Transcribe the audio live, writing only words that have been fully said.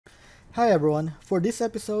Hi everyone, for this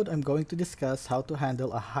episode I'm going to discuss how to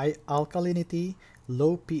handle a high alkalinity,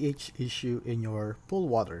 low pH issue in your pool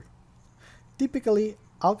water. Typically,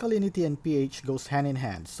 alkalinity and pH goes hand in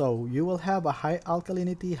hand, so you will have a high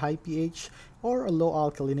alkalinity, high pH, or a low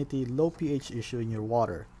alkalinity, low pH issue in your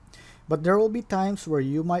water. But there will be times where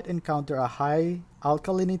you might encounter a high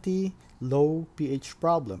alkalinity, low pH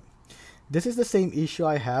problem. This is the same issue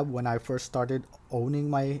I have when I first started owning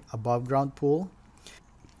my above ground pool.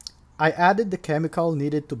 I added the chemical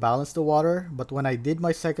needed to balance the water, but when I did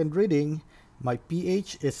my second reading, my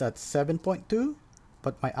pH is at 7.2,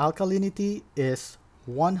 but my alkalinity is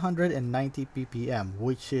 190 ppm,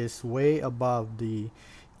 which is way above the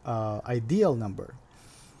ideal number.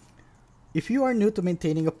 If you are new to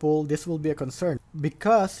maintaining a pool, this will be a concern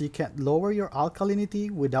because you can't lower your alkalinity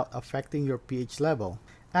without affecting your pH level.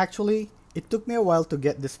 Actually, it took me a while to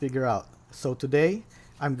get this figured out. So today,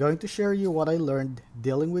 I'm going to share you what I learned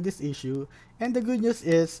dealing with this issue, and the good news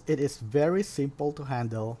is it is very simple to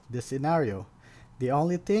handle this scenario. The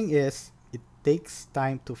only thing is, it takes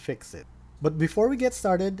time to fix it. But before we get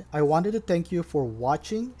started, I wanted to thank you for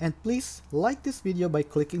watching, and please like this video by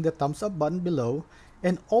clicking the thumbs up button below,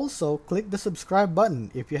 and also click the subscribe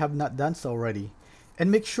button if you have not done so already.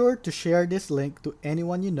 And make sure to share this link to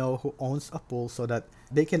anyone you know who owns a pool so that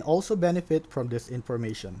they can also benefit from this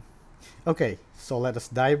information. Okay, so let us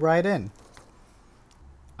dive right in.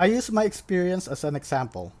 I use my experience as an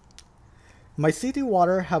example. My city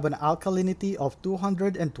water have an alkalinity of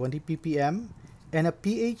 220 ppm and a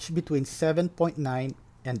pH between 7.9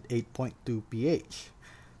 and 8.2 pH.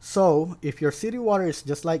 So, if your city water is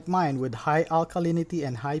just like mine with high alkalinity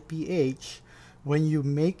and high pH, when you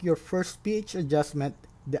make your first pH adjustment,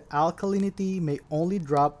 the alkalinity may only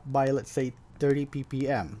drop by, let's say, 30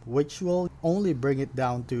 ppm, which will only bring it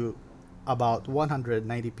down to about 190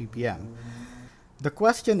 ppm. The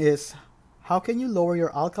question is, how can you lower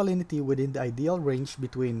your alkalinity within the ideal range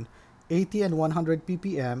between 80 and 100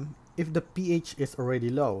 ppm if the pH is already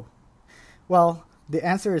low? Well, the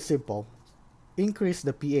answer is simple. Increase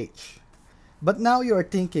the pH. But now you are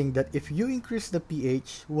thinking that if you increase the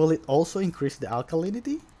pH, will it also increase the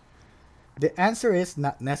alkalinity? The answer is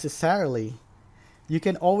not necessarily. You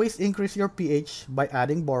can always increase your pH by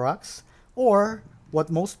adding borax, or what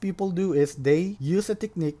most people do is they use a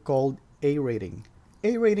technique called aerating.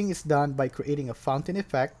 Aerating is done by creating a fountain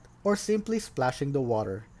effect or simply splashing the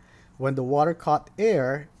water. When the water caught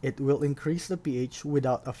air, it will increase the pH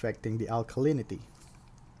without affecting the alkalinity.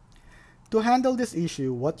 To handle this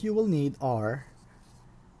issue, what you will need are,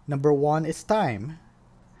 number one is time.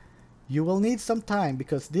 You will need some time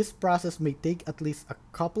because this process may take at least a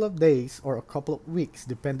couple of days or a couple of weeks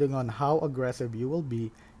depending on how aggressive you will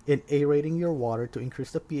be in aerating your water to increase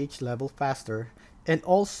the pH level faster, and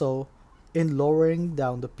also in lowering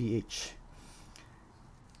down the pH.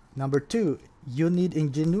 Number two, you need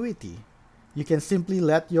ingenuity. You can simply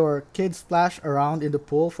let your kids splash around in the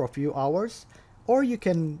pool for a few hours, or you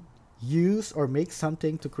can use or make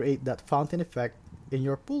something to create that fountain effect in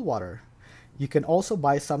your pool water. You can also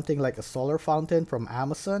buy something like a solar fountain from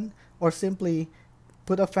Amazon, or simply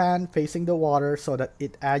put a fan facing the water so that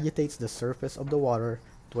it agitates the surface of the water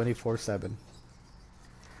 24/7.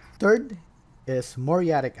 Third is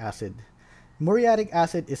muriatic acid. Muriatic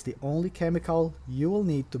acid is the only chemical you will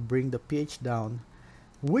need to bring the pH down,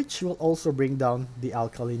 which will also bring down the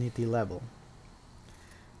alkalinity level.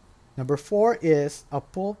 Number four is a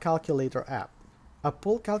pool calculator app. A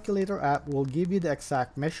pool calculator app will give you the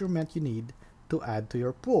exact measurement you need to add to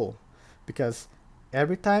your pool, because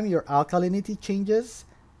every time your alkalinity changes,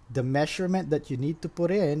 the measurement that you need to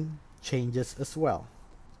put in changes as well.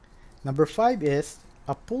 Number five is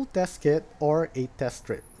a pool test kit or a test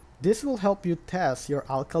strip. This will help you test your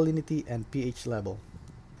alkalinity and pH level.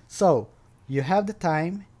 So, you have the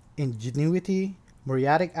time, ingenuity,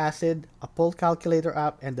 muriatic acid, a pool calculator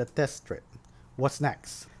app, and the test strip. What's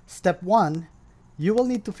next? Step 1, you will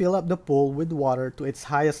need to fill up the pool with water to its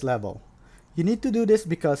highest level. You need to do this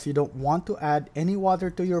because you don't want to add any water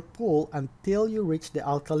to your pool until you reach the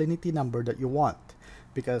alkalinity number that you want.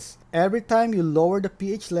 Because every time you lower the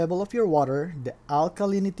pH level of your water, the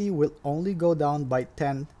alkalinity will only go down by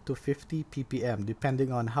 10 to 50 ppm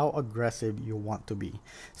depending on how aggressive you want to be.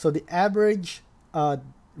 So the average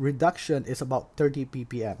reduction is about 30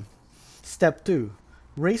 ppm. Step 2.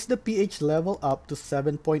 Raise the pH level up to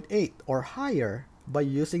 7.8 or higher by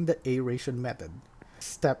using the aeration method.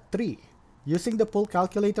 Step 3. Using the pool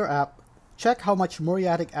calculator app, check how much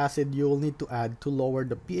muriatic acid you will need to add to lower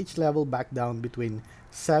the pH level back down between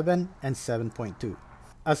 7 and 7.2.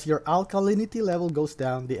 As your alkalinity level goes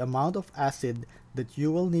down, the amount of acid that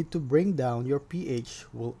you will need to bring down your pH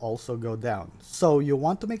will also go down. So you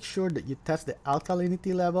want to make sure that you test the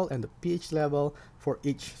alkalinity level and the pH level for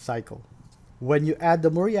each cycle. When you add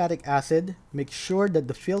the muriatic acid, make sure that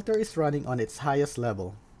the filter is running on its highest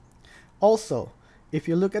level. Also, if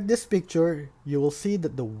you look at this picture, you will see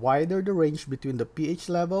that the wider the range between the pH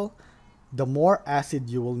level, the more acid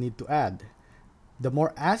you will need to add. The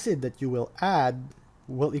more acid that you will add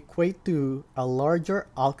will equate to a larger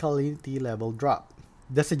alkalinity level drop.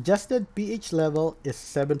 The suggested pH level is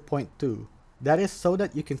 7.2. That is so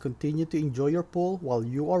that you can continue to enjoy your pool while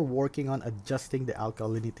you are working on adjusting the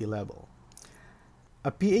alkalinity level.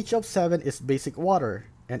 A pH of 7 is basic water,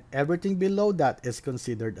 and everything below that is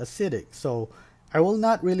considered acidic, so I will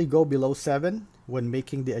not really go below 7 when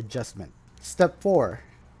making the adjustment. Step 4.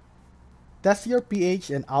 Test your pH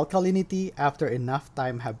and alkalinity after enough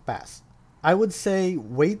time have passed. I would say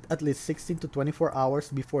wait at least 16 to 24 hours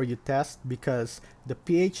before you test because the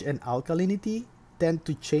pH and alkalinity tend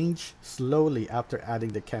to change slowly after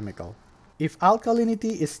adding the chemical. If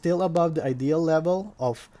alkalinity is still above the ideal level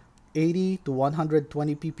of 80 to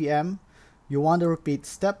 120 ppm, you want to repeat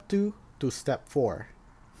step 2 to step 4.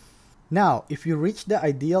 Now, if you reach the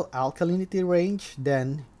ideal alkalinity range,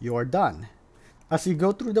 then you are done. As you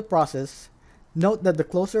go through the process, note that the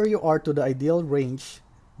closer you are to the ideal range,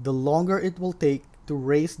 the longer it will take to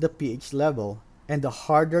raise the pH level and the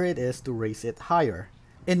harder it is to raise it higher.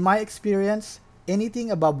 In my experience,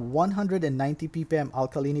 anything above 190 ppm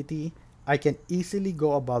alkalinity, I can easily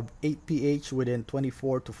go above 8 pH within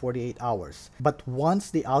 24 to 48 hours. But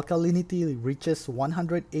once the alkalinity reaches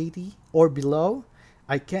 180 or below,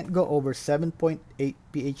 I can't go over 7.8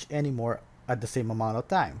 pH anymore at the same amount of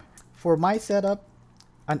time. For my setup,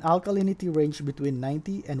 an alkalinity range between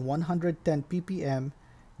 90 and 110 ppm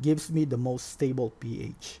gives me the most stable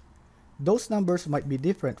pH. Those numbers might be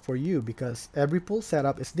different for you because every pool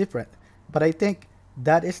setup is different, but I think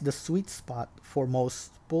that is the sweet spot for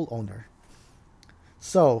most pool owner.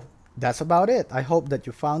 So that's about it. I hope that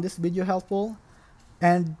you found this video helpful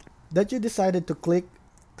and that you decided to click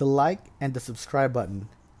the like and the subscribe button.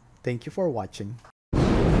 Thank you for watching.